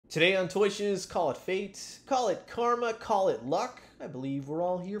Today on Toy Shiz, call it fate, call it karma, call it luck. I believe we're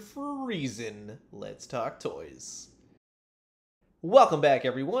all here for a reason. Let's talk toys. Welcome back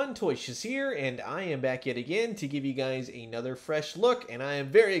everyone, Toy Shiz here, and I am back yet again to give you guys another fresh look, and I am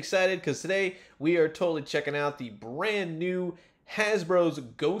very excited because today we are totally checking out the brand new Hasbro's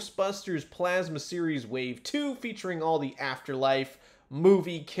Ghostbusters Plasma Series Wave 2 featuring all the Afterlife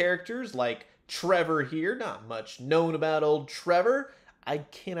movie characters like Trevor here. Not much known about old Trevor. I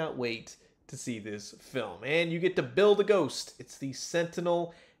cannot wait to see this film. And you get to build a ghost. It's the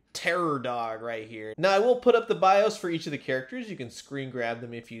Sentinel Terror Dog right here. Now I will put up the bios for each of the characters. You can screen grab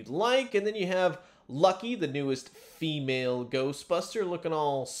them if you'd like. And then you have Lucky, the newest female Ghostbuster, looking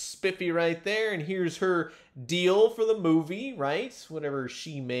all spiffy right there. And here's her deal for the movie, right? Whatever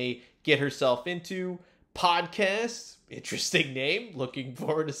she may get herself into. Podcast, interesting name. Looking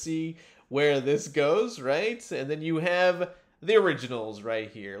forward to see where this goes, right? And then you have the originals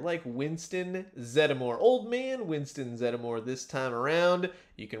right here, like Winston Zeddemore. Old man Winston Zeddemore this time around.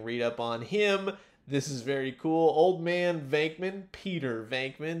 You can read up on him. This is very cool. Old man Venkman, Peter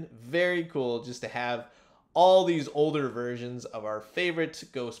Venkman. Very cool just to have all these older versions of our favorite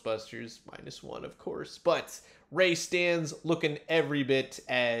Ghostbusters, -1 of course. But Ray Stantz looking every bit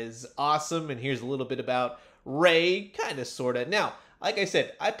as awesome. And here's a little bit about Ray, kind of, sort of. Now, like I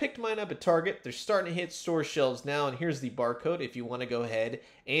said, I picked mine up at Target. They're starting to hit store shelves now, and here's the barcode if you want to go ahead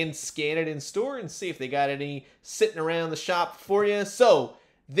and scan it in store and see if they got any sitting around the shop for you. So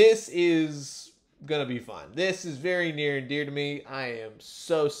this is gonna be fun. This is very near and dear to me. I am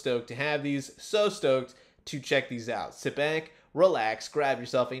so stoked to have these, so stoked to check these out. Sit back, relax, grab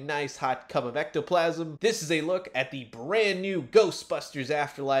yourself a nice hot cup of ectoplasm. This is a look at the brand new Ghostbusters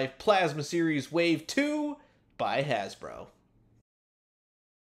Afterlife Plasma Series Wave 2 by Hasbro.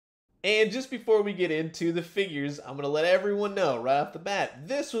 And just before we get into the figures, I'm going to let everyone know right off the bat,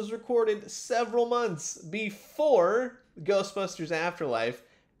 this was recorded several months before Ghostbusters Afterlife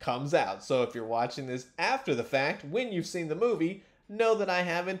comes out. So if you're watching this after the fact, when you've seen the movie, know that I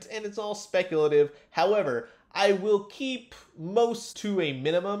haven't, and it's all speculative. However, I will keep most to a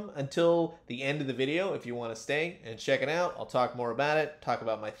minimum until the end of the video if you want to stay and check it out. I'll talk more about it, talk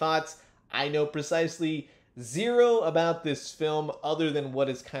about my thoughts. I know precisely zero about this film other than what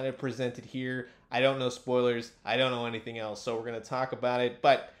is kind of presented here. I don't know spoilers. I don't know anything else. So we're going to talk about it.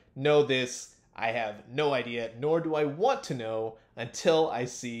 But know this, I have no idea, nor do I want to know until I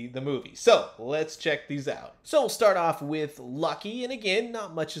see the movie. So let's check these out. So we'll start off with Lucky. And again,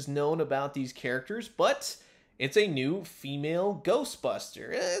 not much is known about these characters, but it's a new female Ghostbuster.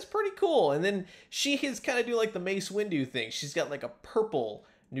 It's pretty cool. And then she is kind of doing like the Mace Windu thing. She's got like a purple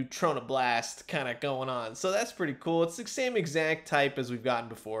Neutrona Blast kind of going on. So that's pretty cool. It's the same exact type as we've gotten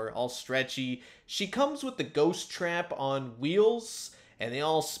before, all stretchy. She comes with the ghost trap on wheels, and they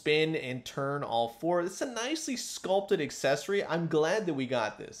all spin and turn all four. It's a nicely sculpted accessory. I'm glad that we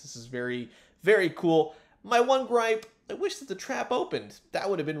got this. This is very, very cool. My one gripe, I wish that the trap opened. That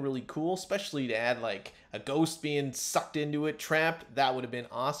would have been really cool, especially to add like a ghost being sucked into it, trapped. That would have been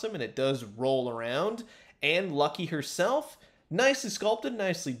awesome, and it does roll around. And Lucky herself, nicely sculpted,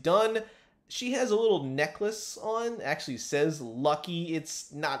 nicely done. She has a little necklace on, actually says Lucky.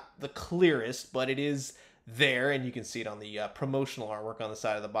 It's not the clearest, but it is there, and you can see it on the promotional artwork on the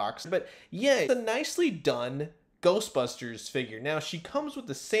side of the box. But yeah, it's a nicely done Ghostbusters figure. Now, she comes with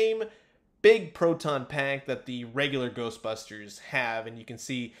the same big proton pack that the regular Ghostbusters have, and you can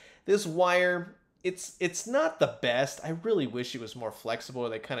see this wire. It's not the best. I really wish it was more flexible, or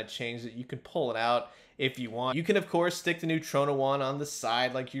they kind of changed it. You can pull it out if you want. You can, of course, stick the Neutrona wand on the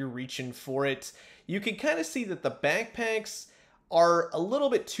side like you're reaching for it. You can kind of see that the backpacks are a little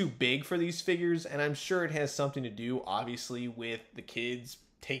bit too big for these figures, and I'm sure it has something to do, obviously, with the kids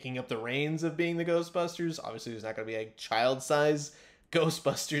taking up the reins of being the Ghostbusters. Obviously, there's not going to be a child-size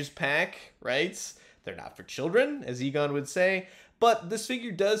Ghostbusters pack, right? They're not for children, as Egon would say. But this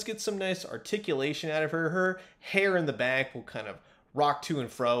figure does get some nice articulation out of her. Her hair in the back will kind of rock to and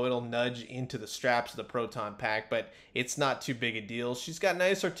fro. It'll nudge into the straps of the proton pack, but it's not too big a deal. She's got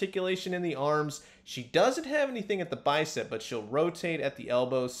nice articulation in the arms. She doesn't have anything at the bicep, but she'll rotate at the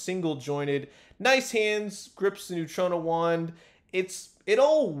elbow, single jointed. Nice hands, grips the Neutrona wand. It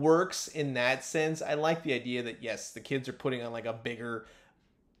all works in that sense. I like the idea that, yes, the kids are putting on like a bigger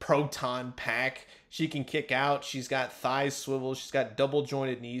proton pack. She can kick out. She's got thighs swivel. She's got double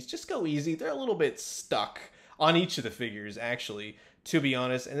jointed knees. Just go easy. They're a little bit stuck on each of the figures, actually, to be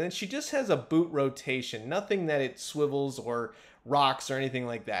honest. And then she just has a boot rotation. Nothing that it swivels or rocks or anything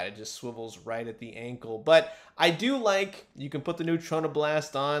like that. It just swivels right at the ankle. But I do like you can put the Neutrona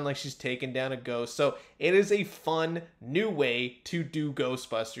Blast on like she's taking down a ghost. So it is a fun new way to do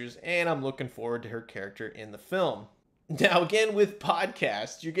Ghostbusters, and I'm looking forward to her character in the film. Now, again, with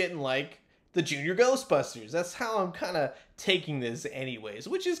podcasts, you're getting like the Junior Ghostbusters. That's how I'm kind of taking this anyways,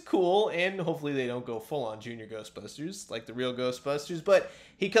 which is cool, and hopefully they don't go full-on Junior Ghostbusters like the real Ghostbusters, but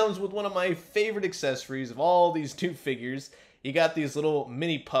he comes with one of my favorite accessories of all these new figures. You got these little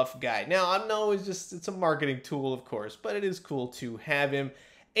mini puff guy. Now, I know it's a marketing tool, of course, but it is cool to have him,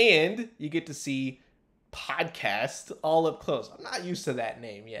 and you get to see Podcast all up close. I'm not used to that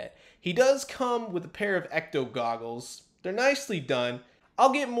name yet. He does come with a pair of ecto goggles. They're nicely done.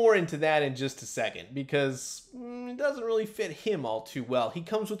 I'll get more into that in just a second because it doesn't really fit him all too well. He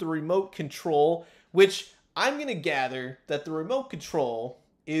comes with a remote control, which I'm going to gather that the remote control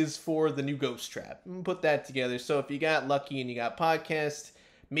is for the new Ghost Trap. I'm going to put that together. So if you got lucky and you got Podcast,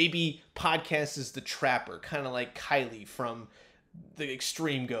 maybe Podcast is the trapper, kind of like Kylie from the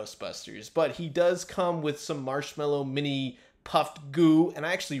Extreme Ghostbusters. But he does come with some marshmallow mini puffed goo, and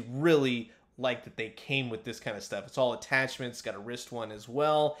I actually really like that they came with this kind of stuff. It's all attachments, got a wrist one as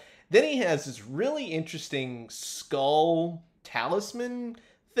well. Then he has this really interesting skull talisman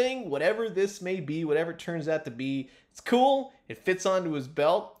thing, whatever this may be, whatever it turns out to be. It's cool. It fits onto his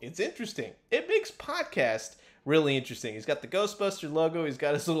belt. It's interesting. It makes Podcast really interesting. He's got the Ghostbuster logo. He's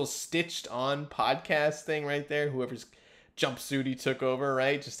got his little stitched on Podcast thing right there. Whoever's jumpsuit he took over,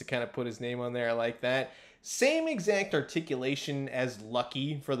 right? Just to kind of put his name on there. I like that. Same exact articulation as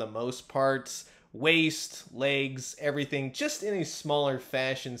Lucky for the most parts. Waist, legs, everything, just in a smaller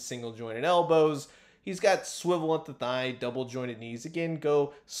fashion, single jointed elbows. He's got swivel at the thigh, double jointed knees. Again,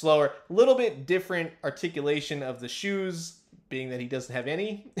 go slower. A little bit different articulation of the shoes, being that he doesn't have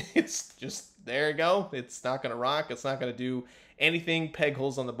any. It's just, there you go. It's not going to rock. It's not going to do anything. Peg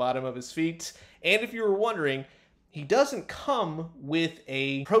holes on the bottom of his feet. And if you were wondering, he doesn't come with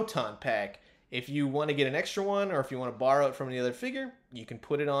a proton pack. If you want to get an extra one, or if you want to borrow it from any other figure, you can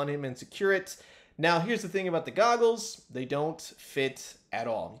put it on him and secure it. Now, here's the thing about the goggles. They don't fit at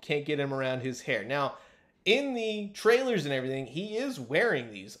all. You can't get him around his hair. Now, in the trailers and everything, he is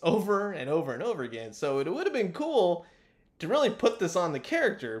wearing these over and over and over again. So it would have been cool to really put this on the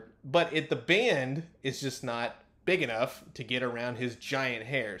character, but the band is just not big enough to get around his giant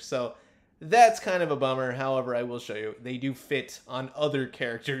hair. So that's kind of a bummer. However, I will show you, they do fit on other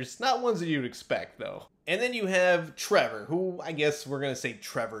characters, not ones that you'd expect, though. And then you have Trevor, who I guess we're going to say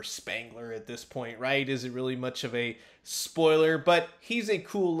Trevor Spangler at this point, right? Isn't really much of a spoiler, but he's a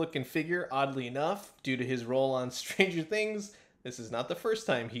cool-looking figure, oddly enough, due to his role on Stranger Things. This is not the first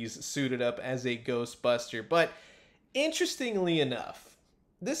time he's suited up as a Ghostbuster, but interestingly enough,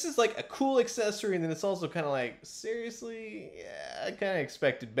 this is like a cool accessory, and then it's also kind of like, seriously? Yeah, I kind of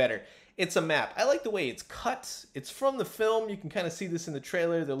expected better. It's a map. I like the way it's cut. It's from the film. You can kind of see this in the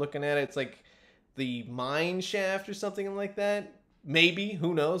trailer. They're looking at it. It's like the mine shaft or something like that. Maybe.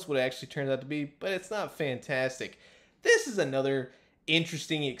 Who knows what it actually turns out to be. But it's not fantastic. This is another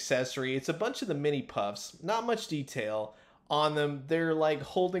interesting accessory. It's a bunch of the mini puffs. Not much detail on them. They're like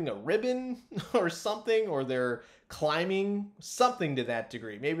holding a ribbon or something. Or they're climbing. Something to that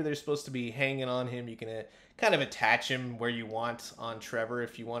degree. Maybe they're supposed to be hanging on him. You can kind of attach him where you want on Trevor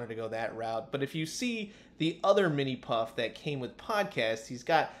if you wanted to go that route. But if you see the other mini puff that came with Podcast, he's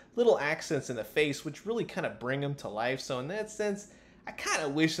got little accents in the face which really kind of bring him to life. So in that sense, I kind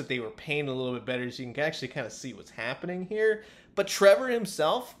of wish that they were painted a little bit better so you can actually kind of see what's happening here. But Trevor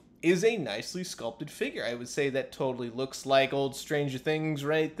himself is a nicely sculpted figure. I would say that totally looks like old Stranger Things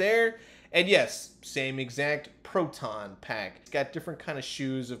right there. And yes, same exact proton pack. It's got different kind of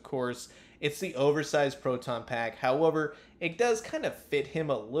shoes, of course. It's the oversized proton pack. However, it does kind of fit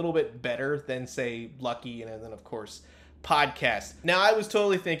him a little bit better than, say, Lucky and then, of course, Podcast. Now, I was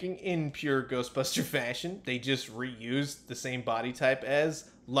totally thinking in pure Ghostbuster fashion, they just reused the same body type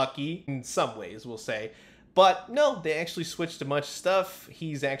as Lucky in some ways, we'll say. But no, they actually switched a bunch of stuff.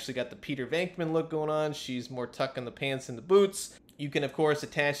 He's actually got the Peter Venkman look going on. She's more tucking the pants and the boots. You can, of course,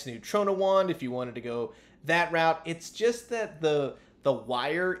 attach the Neutrona wand if you wanted to go that route. It's just that the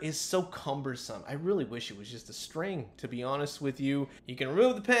wire is so cumbersome. I really wish it was just a string, to be honest with you. You can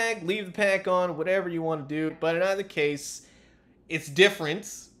remove the pack, leave the pack on, whatever you want to do. But in either case, it's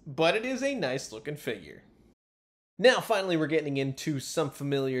different, but it is a nice looking figure. Now, finally, we're getting into some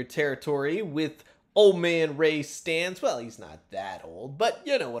familiar territory with Old Man Ray Stantz. Well, he's not that old, but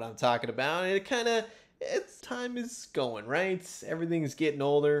you know what I'm talking about. And time is going, right? Everything's getting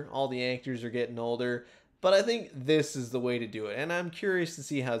older. All the actors are getting older. But I think this is the way to do it. And I'm curious to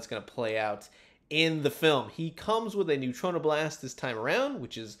see how it's going to play out in the film. He comes with a Neutrona Blast this time around,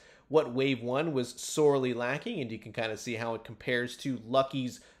 which is what Wave 1 was sorely lacking, and you can kind of see how it compares to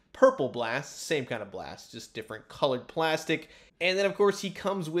Lucky's Purple Blast. Same kind of blast, just different colored plastic. And then, of course, he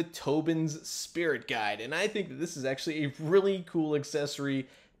comes with Tobin's Spirit Guide, and I think that this is actually a really cool accessory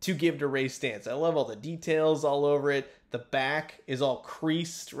to give to Rey's stance. I love all the details all over it. The back is all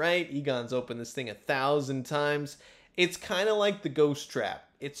creased, right? Egon's opened this thing 1,000 times. It's kind of like the Ghost Trap.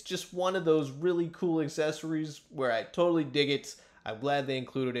 It's just one of those really cool accessories where I totally dig it. I'm glad they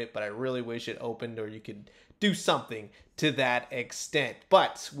included it, but I really wish it opened or you could do something to that extent.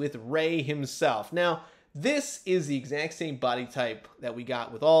 But with Rey himself. Now, this is the exact same body type that we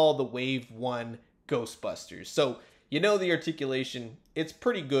got with all the Wave 1 Ghostbusters. So, you know the articulation, it's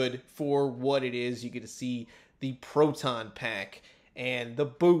pretty good for what it is. You get to see the proton pack and the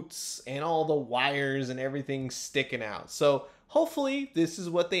boots and all the wires and everything sticking out. So hopefully this is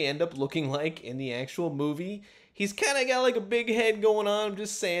what they end up looking like in the actual movie. He's kind of got like a big head going on. I'm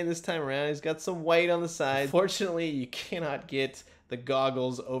just saying this time around. He's got some white on the side. Fortunately, you cannot get the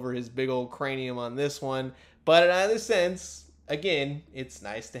goggles over his big old cranium on this one. But in either sense, again, it's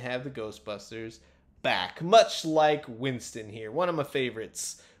nice to have the Ghostbusters back, much like Winston here, one of my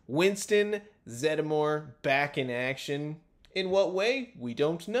favorites. Winston Zeddemore back in action. In what way? We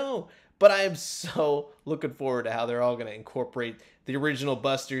don't know. But I am so looking forward to how they're all going to incorporate the original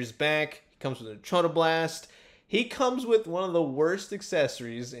Busters back. He comes with a Neutrona Blast. He comes with one of the worst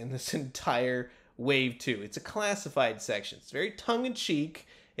accessories in this entire Wave 2. It's a classified section. It's very tongue-in-cheek.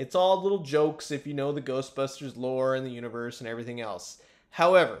 It's all little jokes if you know the Ghostbusters lore and the universe and everything else.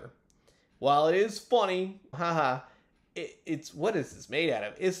 However, while it is funny, haha, it's what is this made out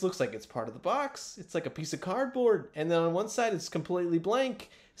of? It looks like it's part of the box. It's like a piece of cardboard, and then on one side it's completely blank.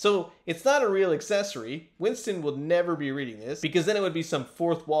 So it's not a real accessory. Winston will never be reading this because then it would be some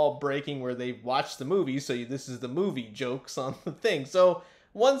fourth wall breaking where they watched the movie. So this is the movie jokes on the thing. So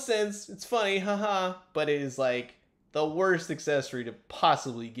one sense it's funny, haha, but it is like the worst accessory to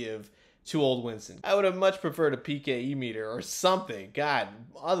possibly give to old Winston. I would have much preferred a PKE meter or something, God,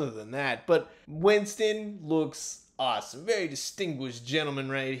 other than that. But Winston looks awesome. Very distinguished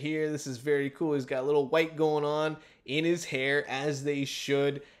gentleman right here. This is very cool. He's got a little white going on in his hair, as they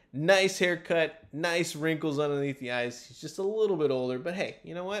should. Nice haircut, nice wrinkles underneath the eyes. He's just a little bit older, but hey,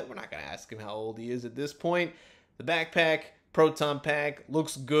 you know what? We're not going to ask him how old he is at this point. The backpack, proton pack,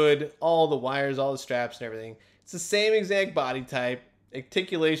 looks good. All the wires, all the straps and everything. It's the same exact body type.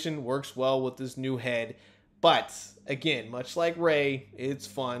 Articulation works well with this new head. But, again, much like Rey, it's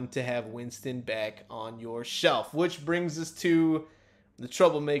fun to have Winston back on your shelf. Which brings us to the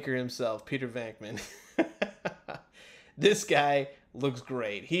troublemaker himself, Peter Venkman. This guy looks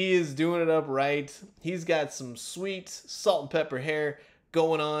great. He is doing it up right. He's got some sweet salt and pepper hair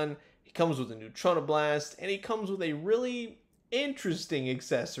going on. He comes with a Neutrona Blast, and he comes with a really interesting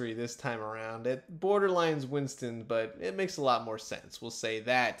accessory this time around. It borderlines Winston, but it makes a lot more sense. We'll say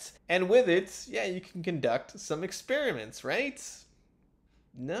that. And with it, yeah, you can conduct some experiments, right?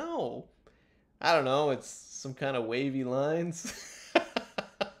 No. I don't know. It's some kind of wavy lines.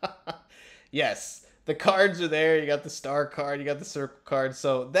 Yes, the cards are there. You got the star card, you got the circle card.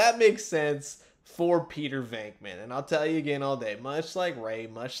 So that makes sense for Peter Venkman. And I'll tell you again all day, much like Rey,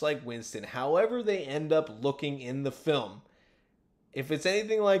 much like Winston, however they end up looking in the film, if it's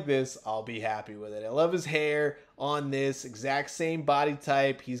anything like this, I'll be happy with it. I love his hair on this exact same body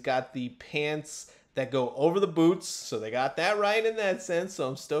type. He's got the pants that go over the boots, so they got that right in that sense, so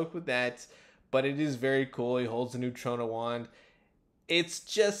I'm stoked with that. But it is very cool. He holds a Neutrona wand. It's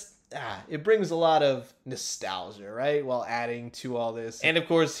just, it brings a lot of nostalgia, right, while adding to all this. And of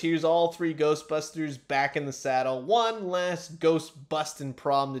course, here's all three Ghostbusters back in the saddle. One last ghost busting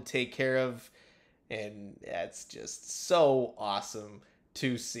problem to take care of. And that's just so awesome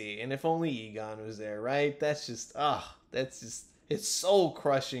to see. And if only Egon was there, right? That's just, it's soul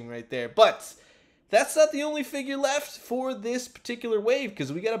crushing right there. But that's not the only figure left for this particular wave,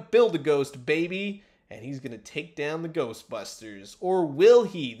 because we got to build a ghost, baby. And he's going to take down the Ghostbusters. Or will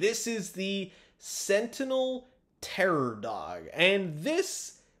he? This is the Sentinel Terror Dog. And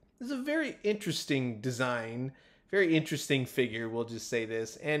this is a very interesting design, very interesting figure, we'll just say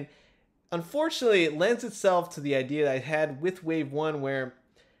this. And unfortunately, it lends itself to the idea that I had with Wave 1 where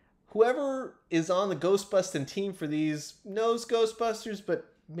whoever is on the Ghostbusting team for these knows Ghostbusters,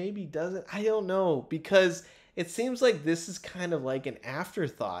 but maybe doesn't. I don't know, because it seems like this is kind of like an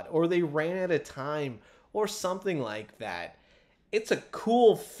afterthought, or they ran out of time, or something like that. It's a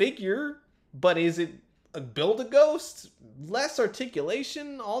cool figure, but is it a Build-A-Ghost? Less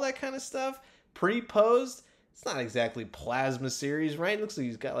articulation, all that kind of stuff? Pre-posed? it's not exactly plasma series, right? It looks like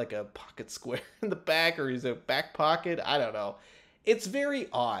he's got like a pocket square in the back, or he's a back pocket. I don't know. It's very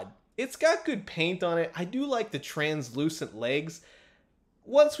odd. It's got good paint on it. I do like the translucent legs.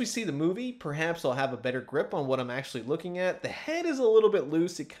 Once we see the movie, perhaps I'll have a better grip on what I'm actually looking at. The head is a little bit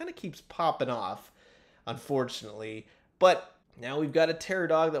loose. It kind of keeps popping off, unfortunately. But now we've got a terror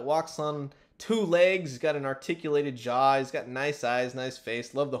dog that walks on two legs. He's got an articulated jaw. He's got nice eyes, nice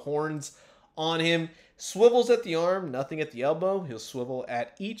face. Love the horns on him. Swivels at the arm, nothing at the elbow. He'll swivel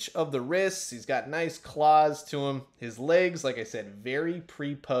at each of the wrists. He's got nice claws to him. His legs, like I said, very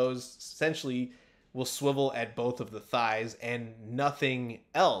pre-posed. Essentially will swivel at both of the thighs and nothing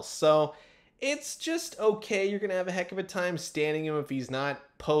else. So it's just okay. You're going to have a heck of a time standing him if he's not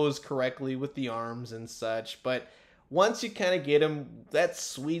posed correctly with the arms and such. But once you kind of get him, that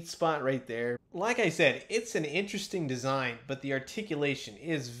sweet spot right there. Like I said, it's an interesting design, but the articulation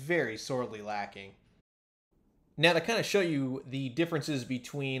is very sorely lacking. Now, to kind of show you the differences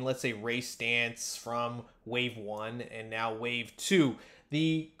between, let's say, Ray Stantz from Wave 1 and now Wave 2,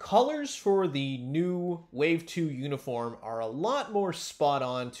 the colors for the new Wave 2 uniform are a lot more spot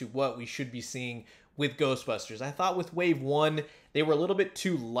on to what we should be seeing with Ghostbusters. I thought with Wave 1, they were a little bit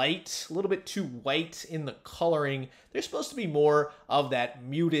too light, a little bit too white in the coloring. They're supposed to be more of that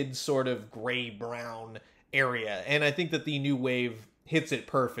muted sort of gray-brown area, and I think that the new Wave hits it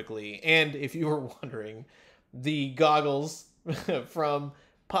perfectly. And if you were wondering, the goggles from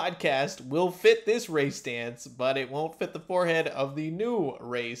podcast will fit this Ray Stantz, but it won't fit the forehead of the new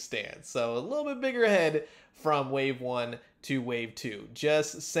Ray Stantz. So a little bit bigger head from Wave 1 to Wave 2.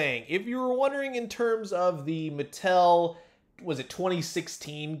 Just saying. If you were wondering in terms of the Mattel, was it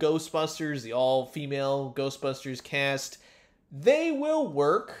 2016 Ghostbusters, the all-female Ghostbusters cast, they will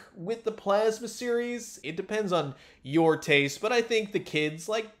work with the Plasma series. It depends on your taste, but I think the kids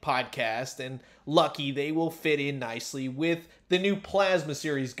like Podcast and Lucky, they will fit in nicely with the new Plasma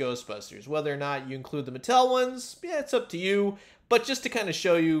series Ghostbusters. Whether or not you include the Mattel ones, yeah, it's up to you. But just to kind of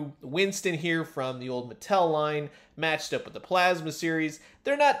show you Winston here from the old Mattel line matched up with the Plasma series,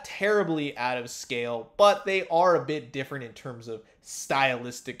 they're not terribly out of scale, but they are a bit different in terms of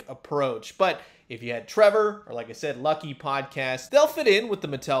stylistic approach. But if you had Trevor, or like I said, Lucky, Podcast, they'll fit in with the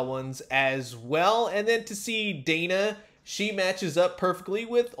Mattel ones as well. And then to see Dana, she matches up perfectly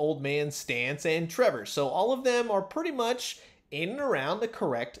with Old Man Stantz and Trevor. So all of them are pretty much in and around the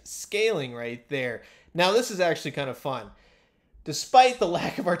correct scaling right there. Now this is actually kind of fun. Despite the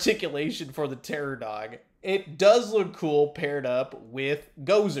lack of articulation for the terror dog, it does look cool paired up with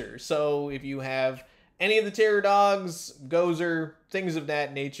Gozer. So if you have any of the terror dogs, Gozer, things of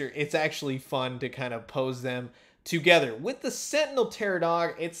that nature, it's actually fun to kind of pose them together. With the Sentinel terror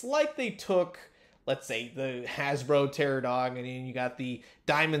dog, it's like they took, let's say, the Hasbro terror dog, and then you got the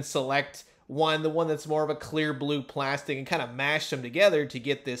Diamond Select one, the one that's more of a clear blue plastic, and kind of mashed them together to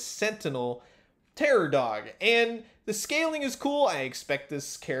get this Sentinel terror dog. And the scaling is cool. I expect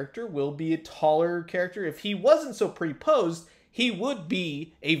this character will be a taller character. If he wasn't so pre-posed, he would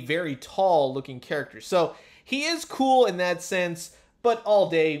be a very tall looking character. So he is cool in that sense, but all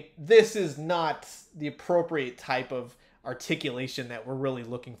day, this is not the appropriate type of articulation that we're really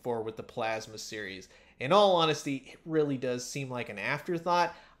looking for with the Plasma series. In all honesty, it really does seem like an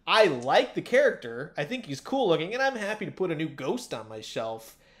afterthought. I like the character. I think he's cool looking, and I'm happy to put a new Ghost on my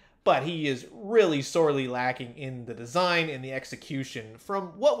shelf, but he is really sorely lacking in the design and the execution from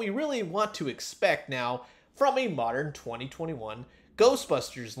what we really want to expect now from a modern 2021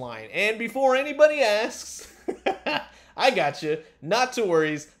 Ghostbusters line. And before anybody asks, I gotcha, not to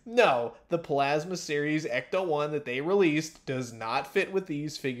worries, no, the Plasma series Ecto-1 that they released does not fit with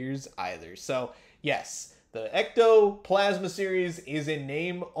these figures either. So yes, the Ecto Plasma series is in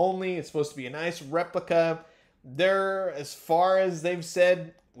name only. It's supposed to be a nice replica. They're, as far as they've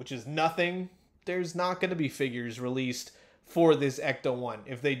said, which is nothing, there's not going to be figures released for this Ecto-1.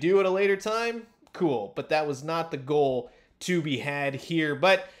 If they do at a later time, cool. But that was not the goal to be had here.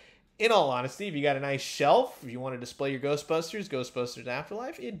 But in all honesty, if you got a nice shelf, if you want to display your Ghostbusters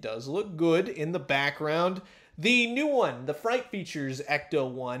Afterlife, it does look good in the background. The new one, the Fright Features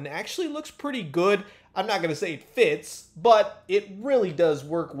Ecto-1, actually looks pretty good. I'm not going to say it fits, but it really does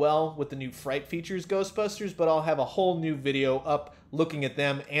work well with the new Fright Features Ghostbusters, but I'll have a whole new video up looking at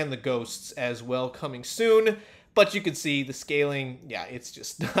them and the ghosts as well coming soon. But you can see the scaling, yeah, it's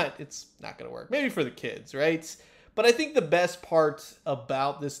just not, it's not going to work. Maybe for the kids, right? But I think the best part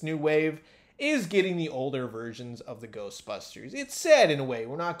about this new wave is getting the older versions of the Ghostbusters. It's sad in a way.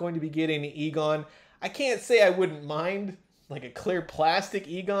 We're not going to be getting Egon. I can't say I wouldn't mind like a clear plastic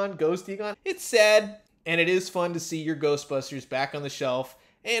Egon, Ghost Egon. It's sad, and it is fun to see your Ghostbusters back on the shelf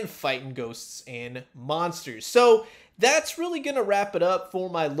and fighting ghosts and monsters. So that's really going to wrap it up for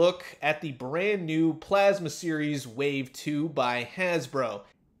my look at the brand new Plasma Series Wave 2 by Hasbro.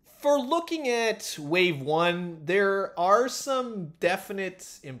 For looking at Wave 1, there are some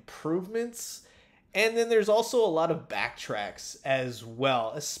definite improvements, and then there's also a lot of backtracks as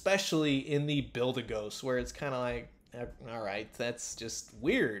well, especially in the Build-A-Ghost, where it's kind of like, all right, that's just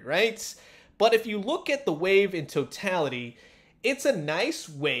weird, right? But if you look at the wave in totality, it's a nice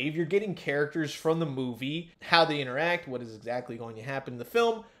wave. You're getting characters from the movie. How they interact, what is exactly going to happen in the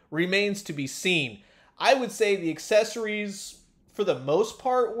film, remains to be seen. I would say the accessories, for the most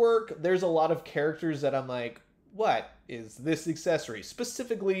part, work. There's a lot of characters that I'm like, what is this accessory?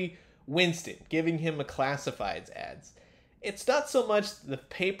 Specifically, Winston, giving him a classifieds ads. It's not so much the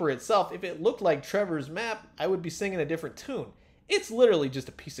paper itself. If it looked like Trevor's map, I would be singing a different tune. It's literally just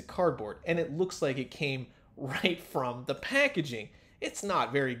a piece of cardboard, and it looks like it came right from the packaging. It's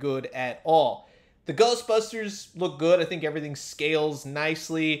not very good at all. The Ghostbusters look good. I think everything scales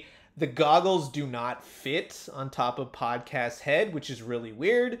nicely. The goggles do not fit on top of Podcast's head, which is really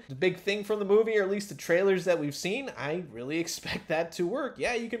weird. The big thing from the movie, or at least the trailers that we've seen, I really expect that to work.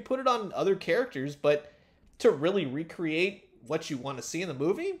 Yeah, you can put it on other characters, but to really recreate what you want to see in the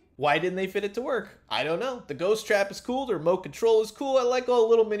movie, why didn't they fit it to work? I don't know. The ghost trap is cool. The remote control is cool. I like all the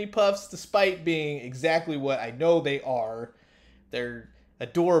little mini puffs, despite being exactly what I know they are. They're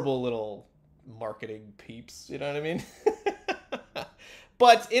adorable little marketing peeps, you know what I mean?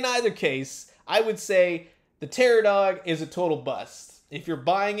 But in either case, I would say the Terror Dog is a total bust. If you're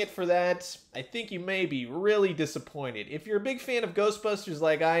buying it for that, I think you may be really disappointed. If you're a big fan of Ghostbusters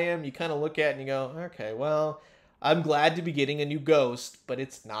like I am, you kind of look at it and you go, okay, well, I'm glad to be getting a new Ghost, but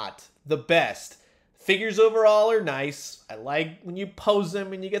it's not the best. Figures overall are nice. I like when you pose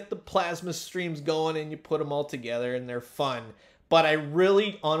them and you get the plasma streams going and you put them all together and they're fun. But I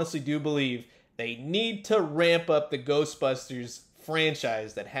really honestly do believe they need to ramp up the Ghostbusters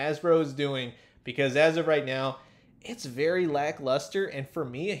franchise that Hasbro is doing, because as of right now, it's very lackluster, and for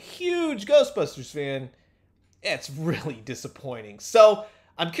me, a huge Ghostbusters fan, it's really disappointing. So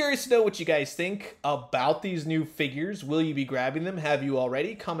I'm curious to know what you guys think about these new figures. Will you be grabbing them? Have you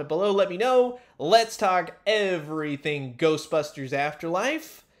already? Comment below, let me know. Let's talk everything Ghostbusters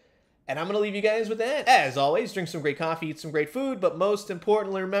Afterlife. And I'm going to leave you guys with that. As always, drink some great coffee, eat some great food, but most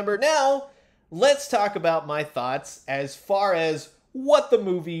importantly, remember now, let's talk about my thoughts as far as what the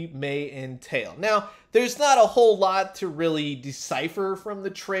movie may entail. Now, there's not a whole lot to really decipher from the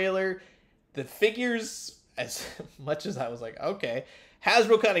trailer. The figures, as much as I was like, okay,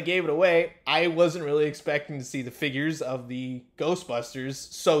 Hasbro kind of gave it away. I wasn't really expecting to see the figures of the Ghostbusters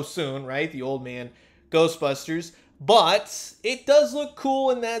so soon, right? The old man Ghostbusters. But it does look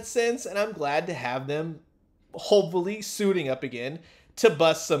cool in that sense, and I'm glad to have them hopefully suiting up again to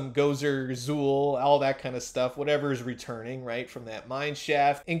bust some Gozer, Zool, all that kind of stuff, whatever is returning, right, from that mine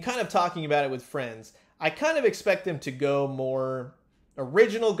shaft. And kind of talking about it with friends, I kind of expect them to go more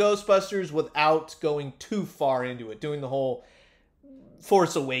original Ghostbusters without going too far into it, doing the whole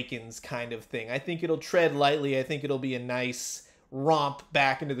Force Awakens kind of thing. I think it'll tread lightly. I think it'll be a nice romp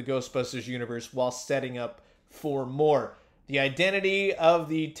back into the Ghostbusters universe while setting up for more. The identity of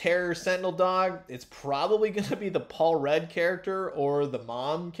the Terror Sentinel Dog, it's probably going to be the Paul Rudd character or the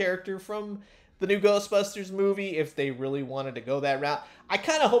mom character from the new Ghostbusters movie if they really wanted to go that route. I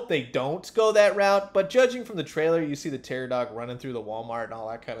kind of hope they don't go that route, but judging from the trailer, you see the Terror Dog running through the Walmart and all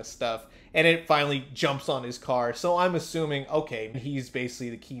that kind of stuff, and it finally jumps on his car. So I'm assuming, okay, he's basically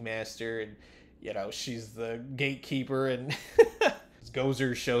the keymaster, and, you know, she's the gatekeeper, and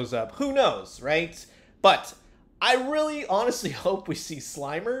Gozer shows up. Who knows, right? But I really honestly hope we see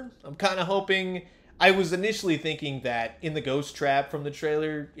Slimer. I'm kind of hoping, I was initially thinking that in the ghost trap from the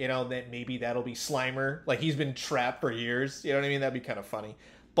trailer, you know, that maybe that'll be Slimer. Like, he's been trapped for years. You know what I mean? That'd be kind of funny.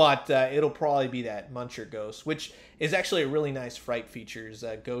 But it'll probably be that Muncher Ghost, which is actually a really nice Fright Features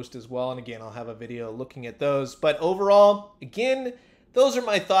ghost as well. And again, I'll have a video looking at those. But overall, again, those are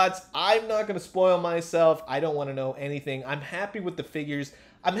my thoughts. I'm not going to spoil myself. I don't want to know anything. I'm happy with the figures.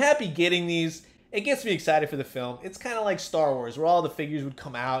 I'm happy getting these. It gets me excited for the film. It's kind of like Star Wars, where all the figures would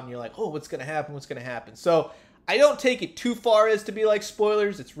come out and you're like, oh, what's going to happen? What's going to happen? So I don't take it too far as to be like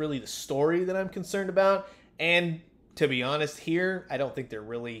spoilers. It's really the story that I'm concerned about. And to be honest here, I don't think they're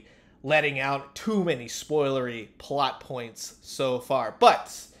really letting out too many spoilery plot points so far.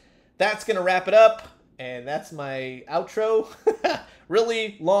 But that's going to wrap it up. And that's my outro.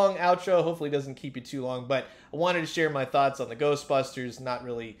 Really long outro. Hopefully it doesn't keep you too long. But I wanted to share my thoughts on the Ghostbusters, not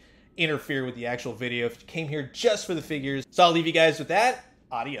really interfere with the actual video if you came here just for the figures. So I'll leave you guys with that.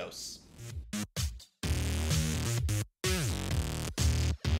 Adios.